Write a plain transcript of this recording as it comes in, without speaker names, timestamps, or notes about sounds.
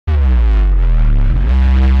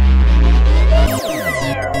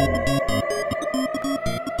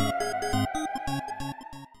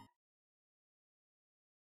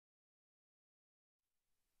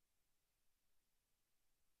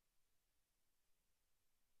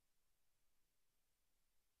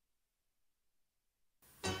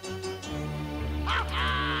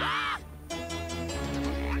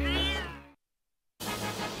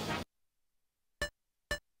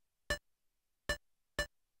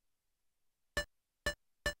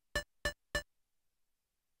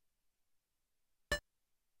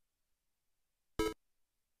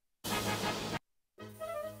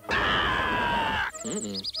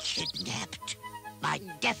Kidnapped? My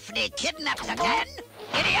Daphne kidnapped again?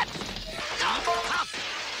 Idiot! Don't cough!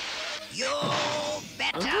 You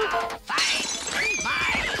better fight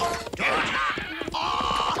my daughter or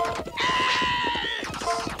else!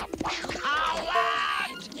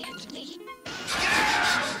 Coward!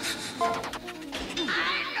 I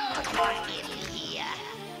know you're in here.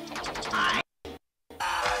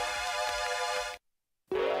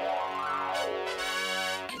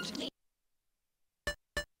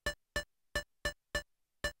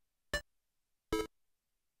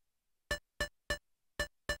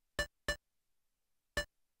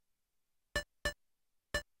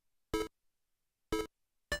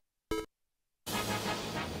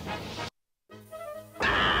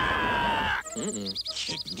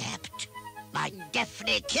 Kidnapped? My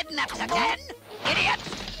Daphne kidnapped again? Idiot!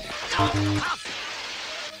 Don't cough!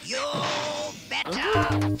 You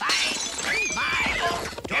better fight my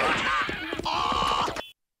daughter or...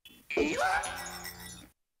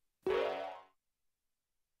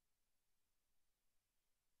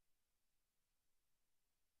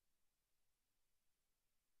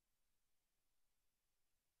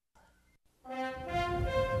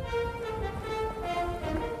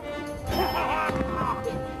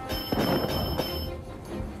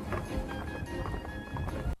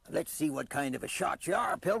 Let's see what kind of a shot you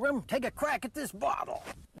are, Pilgrim. Take a crack at this bottle.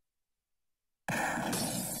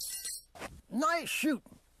 Nice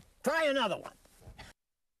shooting. Try another one.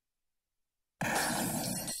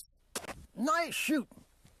 Nice shooting.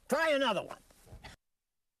 Try another one.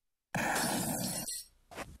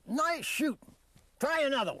 Nice shooting. Try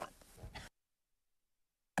another one.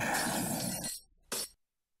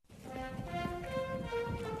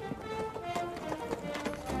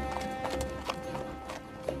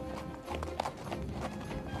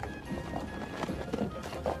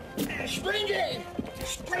 Stranger!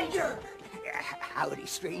 Stranger! Howdy,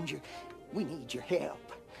 stranger. We need your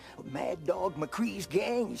help. MadDog McCree's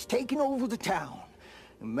gang is taking over the town.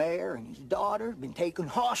 The mayor and his daughter have been taken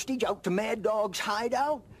hostage out to MadDog's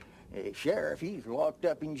hideout. Sheriff, he's locked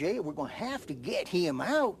up in jail. We're gonna have to get him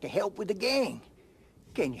out to help with the gang.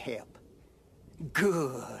 Can you help?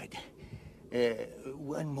 Good.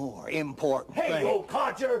 One more important thing. Hey, old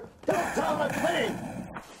codger! Don't tell my thing!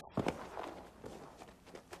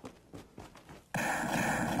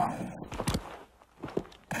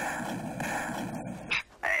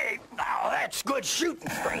 Hey, now that's good shooting,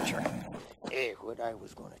 stranger. What I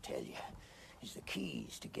was going to tell you is the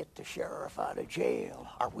keys to get the sheriff out of jail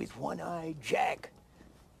are with One-Eyed Jack.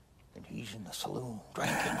 And he's in the saloon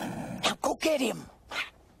drinking. Now go get him!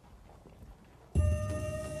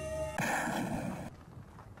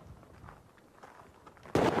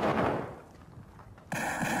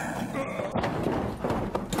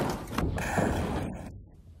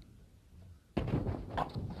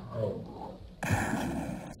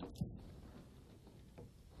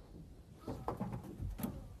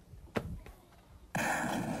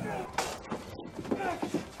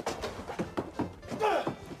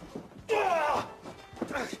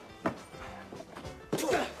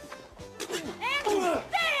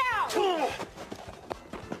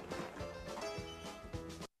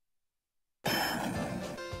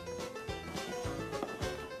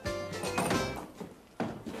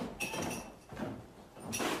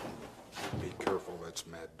 That's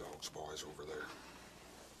MadDog's boys over there.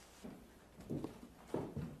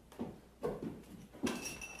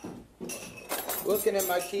 Looking at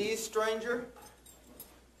my keys, stranger?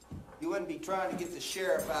 You wouldn't be trying to get the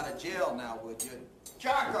sheriff out of jail now, would you?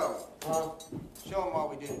 Chaco! Huh? Show him why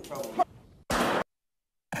we didn't trouble him.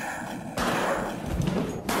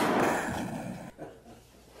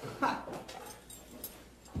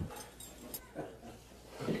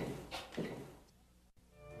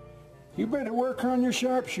 You better work on your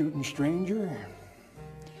sharpshooting, stranger.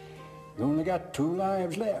 You only got 2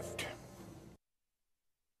 lives left.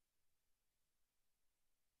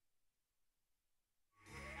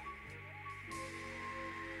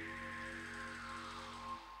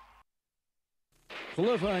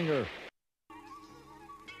 Cliffhanger.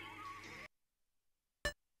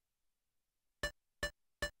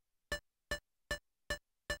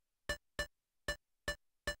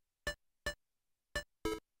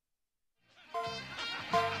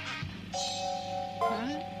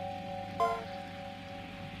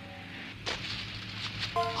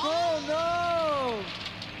 Oh no!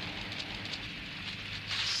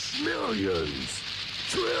 Millions!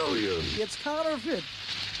 Trillions! It's counterfeit.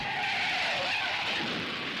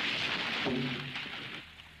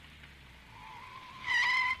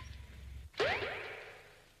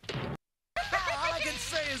 All I can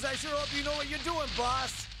say is I sure hope you know what you're doing,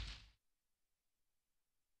 boss.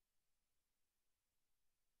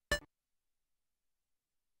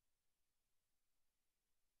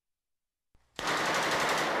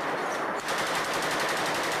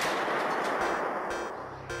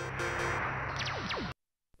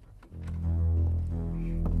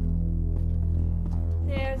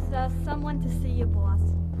 There's someone to see you, boss.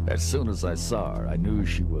 As soon as I saw her, I knew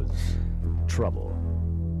she was trouble.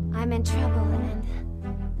 I'm in trouble, and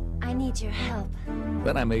I need your help.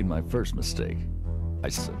 Then I made my first mistake. I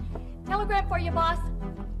said, Telegram for you, boss.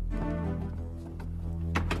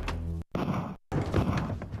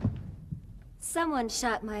 Someone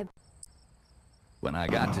shot my... when I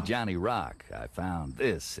got to Johnny Rock, I found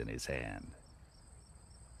this in his hand.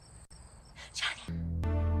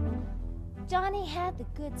 Johnny had the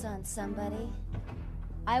goods on somebody.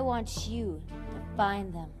 I want you to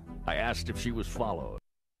find them. I asked if she was followed.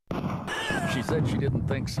 She said she didn't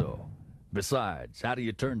think so. Besides, how do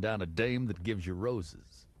you turn down a dame that gives you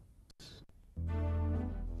roses?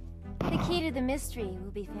 The key to the mystery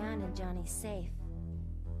will be found in Johnny's safe.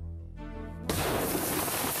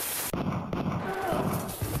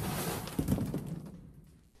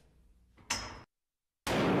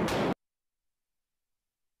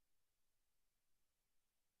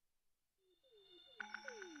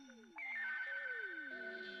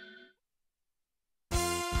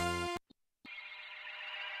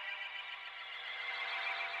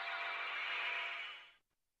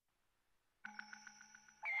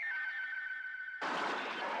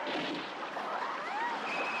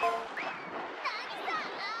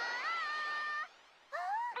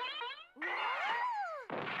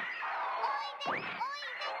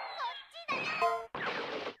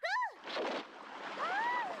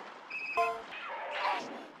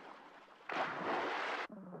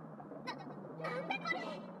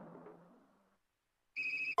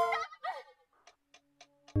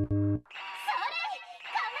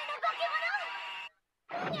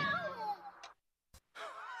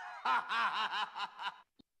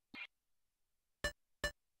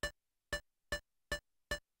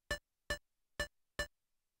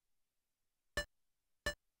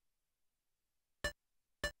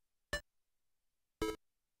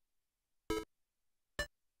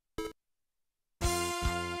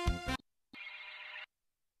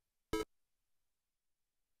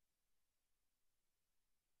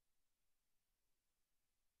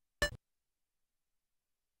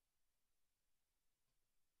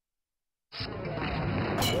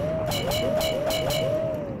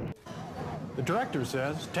 The director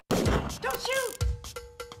says... Don't shoot!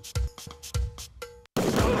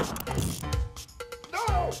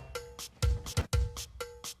 No!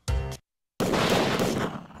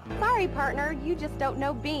 Sorry, partner, you just don't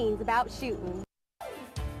know beans about shooting.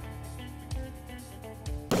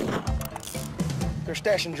 They're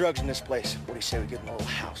stashing drugs in this place. What do you say we get in a little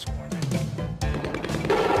housewarming?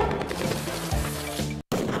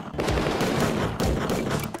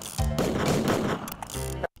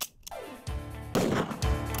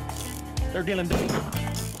 They're dealing...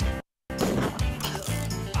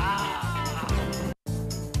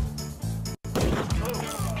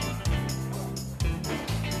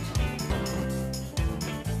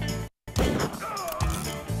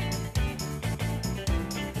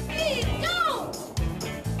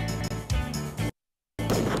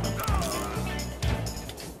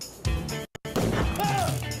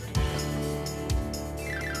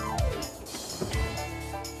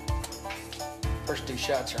 First two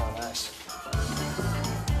shots are on ice.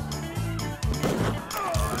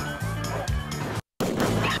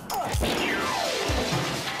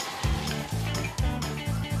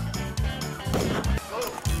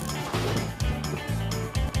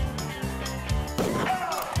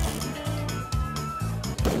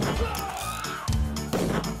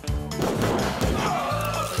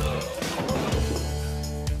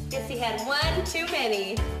 Guess he had one too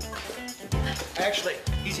many. Actually,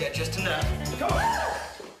 he's had just enough. Go!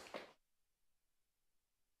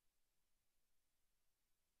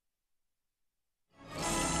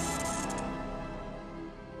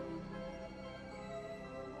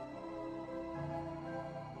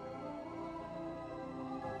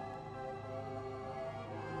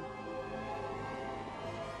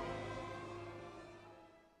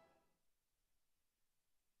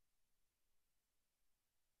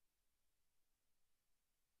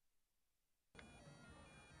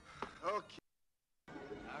 Okay.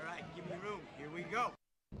 All right, give me room. Here we go.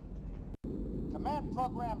 Command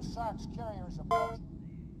program Shark's carriers approaching.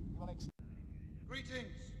 Greetings.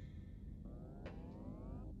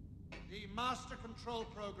 The Master Control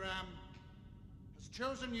Program has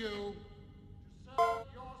chosen you to serve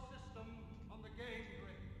your system on the game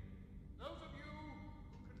grid. Those of you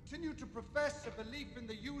who continue to profess a belief in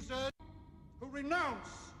the user, who renounce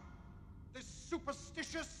this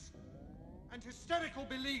superstitious and hysterical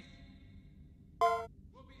belief,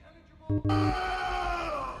 will be eligible...